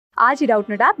आज ही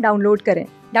Doubtnut app download करें।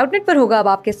 डाउटनट पर होगा अब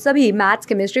आपके सभी मैथ्स,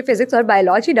 केमिस्ट्री, फिजिक्स और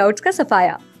बायोलॉजी डाउट्स का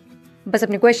सफाया। बस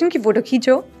अपने क्वेश्चन की फोटो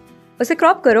खींचो, उसे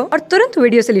क्रॉप करो और तुरंत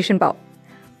वीडियो सोल्यूशन पाओ।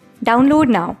 Download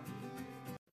now.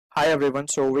 Hi everyone,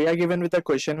 so we are given with a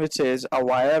question which says a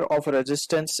wire of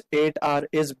resistance 8R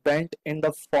is bent in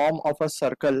the form of a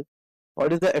circle.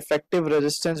 What is the effective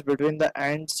resistance between the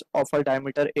ends of a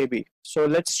diameter AB? So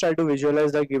let's try to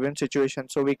visualize the given situation.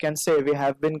 So we can say we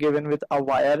have been given with a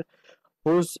wire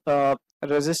whose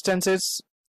resistance is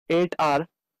 8R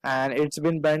and it's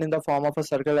been bent in the form of a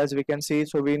circle as we can see.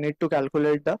 So we need to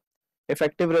calculate the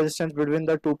effective resistance between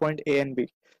the 2 point A and B.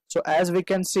 So as we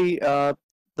can see,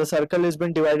 the circle has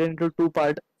been divided into two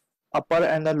parts, upper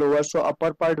and the lower. So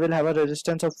upper part will have a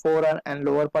resistance of 4R and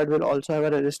lower part will also have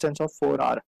a resistance of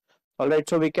 4R. Alright,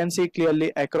 so we can see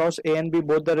clearly across A and B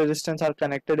both the resistance are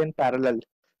connected in parallel.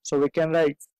 So we can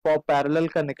write for parallel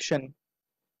connection,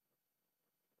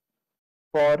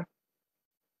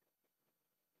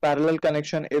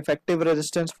 effective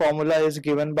resistance formula is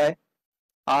given by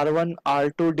R1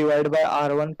 R2 divided by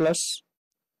R1 plus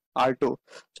R2.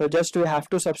 So just we have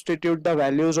to substitute the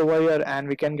values over here and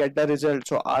we can get the result.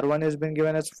 So R1 has been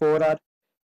given as 4R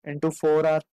into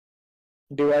 4R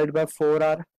divided by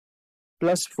 4R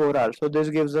plus 4R. So this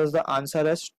gives us the answer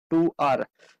as 2R.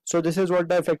 So this is what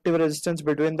the effective resistance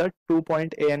between the 2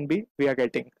 point A and B we are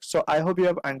getting. So I hope you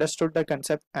have understood the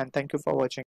concept and thank you for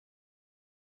watching.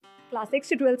 Class 6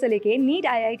 से 12 से लेके NEET,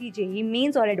 IIT, JEE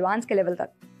mains और advance के level तक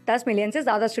 10 million से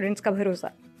ज्यादा students का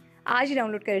भरोसा। आज ही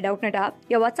डाउनलोड करें डाउटनट ऐप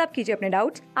या व्हाट्सएप कीजिए अपने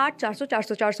डाउट्स 8400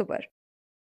 400 400 पर।